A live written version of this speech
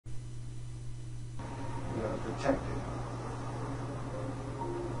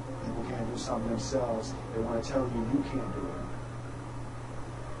something themselves, they want to tell you you can't do it.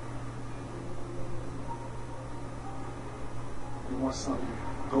 You want something,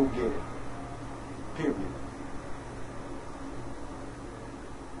 go get it. Period.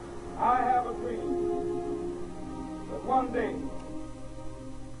 I have a dream that one day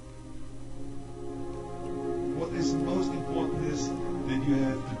what is most important is that you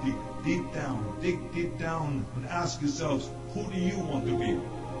have to dig deep down and ask yourselves, who do you want to be?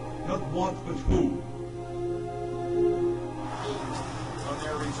 Not what, but who. on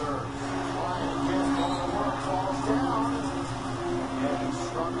their reserve. Again, all the work falls down and he's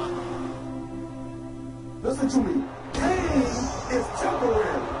struggling. Listen to me. Pain is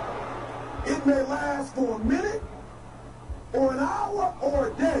temporary. It may last for a minute, or an hour, or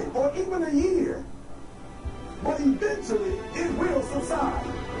a day, or even a year. But eventually, it will subside.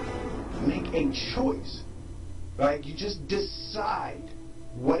 Make a choice, right? You just decide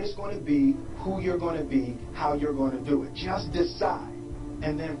what it's going to be, who you're going to be, how you're going to do it. Just decide.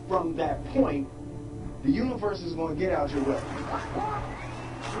 And then from that point, the universe is going to get out your way.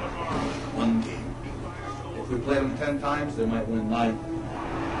 One game. If we play them 10 times, they might win 9.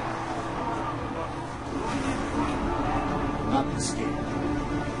 Not this game.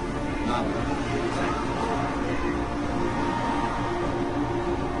 Not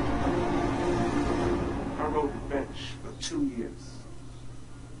I rode the bench for 2 years.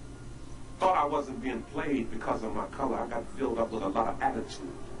 Thought I wasn't being played because of my color. I got filled up with a lot of attitude.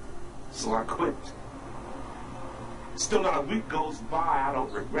 So I quit. Still not a week goes by, I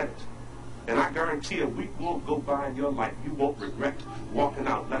don't regret it. And I guarantee a week won't go by in your life you won't regret walking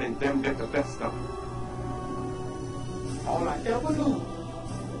out, letting them get the best of you. All I ever knew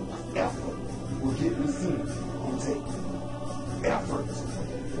was effort will get me seen on tape. Effort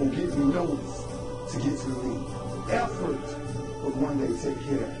will get me noticed to get to the lead. Effort will one day take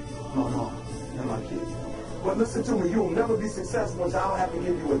care of my mom and my kids. But listen to me, you'll never be successful until I don't have to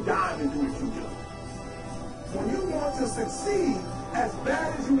give you a dime to do what you do. When you want to succeed as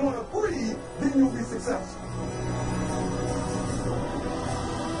bad as you want to breathe, then you'll be successful.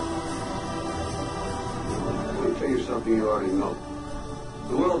 Let me tell you something you already know.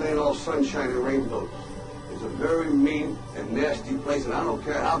 The world ain't all sunshine and rainbows. It's a very mean and nasty place, and I don't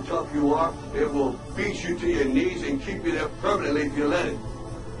care how tough you are, it will beat you to your knees and keep you there permanently if you let it.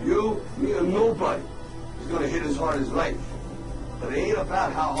 You, me, or nobody is going to hit as hard as life. But it ain't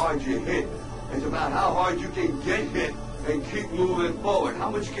about how hard you hit. It's about how hard you can get hit and keep moving forward. How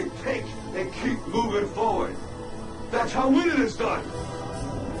much you can take and keep moving forward. That's how winning is done.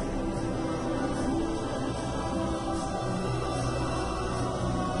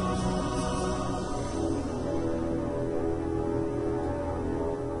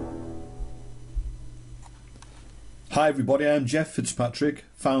 Hi everybody, I'm Jeff Fitzpatrick,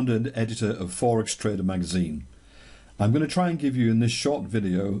 founder and editor of Forex Trader Magazine. I'm going to try and give you in this short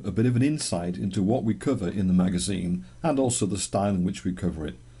video a bit of an insight into what we cover in the magazine and also the style in which we cover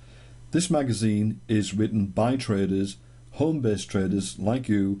it. This magazine is written by traders, home-based traders like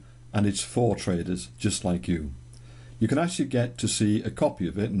you, and it's for traders just like you. You can actually get to see a copy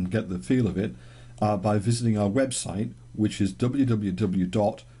of it and get the feel of it by visiting our website, which is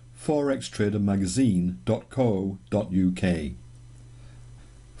www.forextradermagazine.co.uk.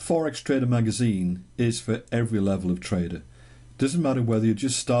 Forex Trader Magazine is for every level of trader. Doesn't matter whether you're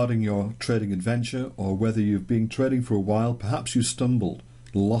just starting your trading adventure or whether you've been trading for a while, perhaps you stumbled,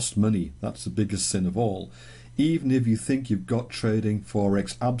 lost money, that's the biggest sin of all. Even if you think you've got trading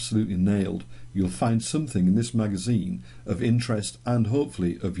Forex absolutely nailed, you'll find something in this magazine of interest and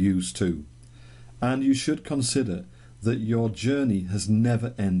hopefully of use too. And you should consider that your journey has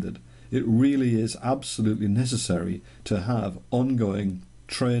never ended. It really is absolutely necessary to have ongoing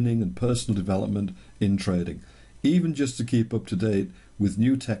training and personal development in trading, even just to keep up to date with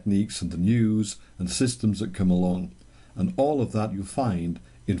new techniques and the news and systems that come along. And all of that you'll find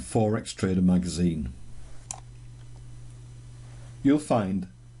in Forex Trader Magazine. You'll find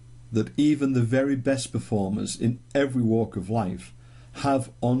that even the very best performers in every walk of life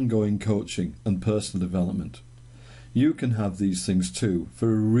have ongoing coaching and personal development. You can have these things too for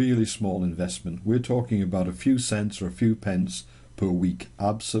a really small investment. We're talking about a few cents or a few pence per week,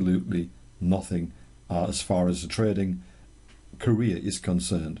 absolutely nothing as far as the trading career is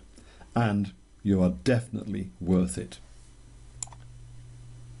concerned, and you are definitely worth it.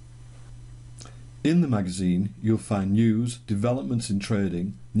 In the magazine you'll find news, developments in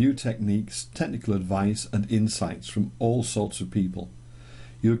trading, new techniques, technical advice and insights from all sorts of people.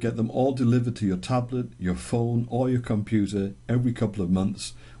 You'll get them all delivered to your tablet, your phone or your computer every couple of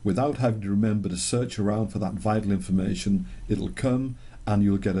months without having to remember to search around for that vital information. It'll come and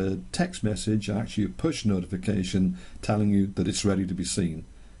you'll get a text message, actually a push notification telling you that it's ready to be seen.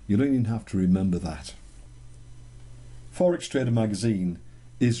 You don't even have to remember that. Forex Trader Magazine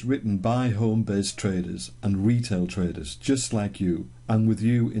is written by home-based traders and retail traders just like you, and with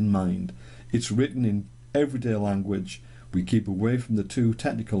you in mind. It's written in everyday language. We keep away from the too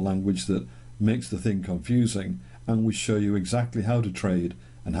technical language that makes the thing confusing, and we show you exactly how to trade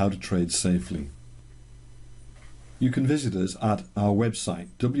and how to trade safely. You can visit us at our website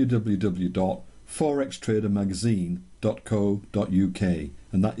www.forextradermagazine.co.uk,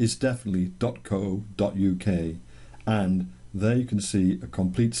 and that is definitely .co.uk, and there you can see a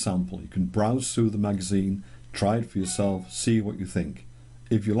complete sample. You can browse through the magazine, try it for yourself, see what you think.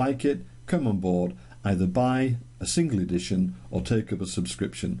 If you like it, come on board, either buy a single edition or take up a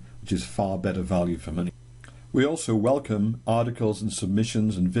subscription, which is far better value for money. We also welcome articles and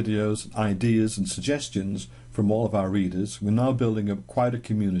submissions and videos, ideas and suggestions from all of our readers. We're now building up quite a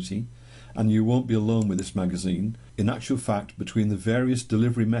community, and you won't be alone with this magazine. In actual fact, between the various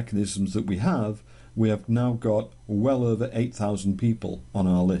delivery mechanisms that we have now got well over 8,000 people on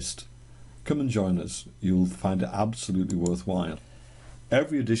our list. Come and join us. You'll find it absolutely worthwhile.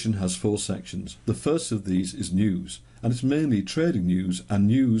 Every edition has 4 sections. The first of these is news, and it's mainly trading news and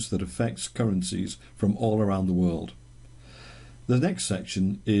news that affects currencies from all around the world. The next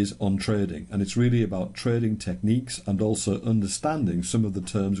section is on trading, and it's really about trading techniques and also understanding some of the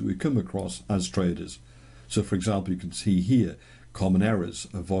terms we come across as traders. So for example, you can see here common errors,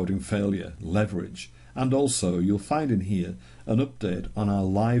 avoiding failure, leverage, and also you'll find in here an update on our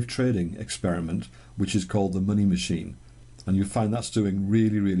live trading experiment, which is called the Money Machine. And you'll find that's doing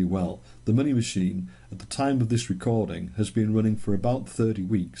really, really well. The Money Machine, at the time of this recording, has been running for about 30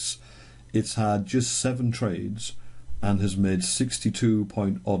 weeks. It's had just 7 trades and has made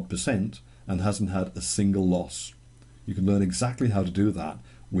 62% and hasn't had a single loss. You can learn exactly how to do that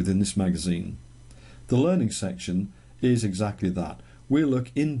within this magazine. The learning section is exactly that. We'll look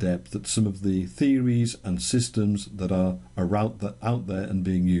in depth at some of the theories and systems that are out there and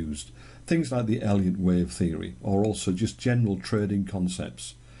being used. Things like the Elliott wave theory, or also just general trading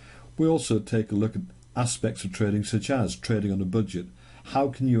concepts. We also take a look at aspects of trading such as trading on a budget. How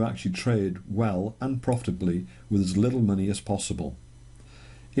can you actually trade well and profitably with as little money as possible?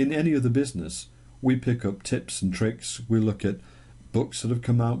 In any other business, we pick up tips and tricks. We look at books that have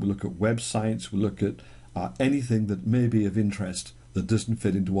come out, we look at websites, we look at anything that may be of interest that doesn't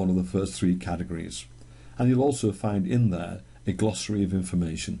fit into one of the first 3 categories. And you'll also find in there a glossary of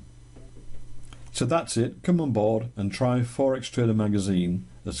information. So that's it. Come on board and try Forex Trader Magazine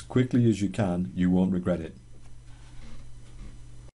as quickly as you can. You won't regret it.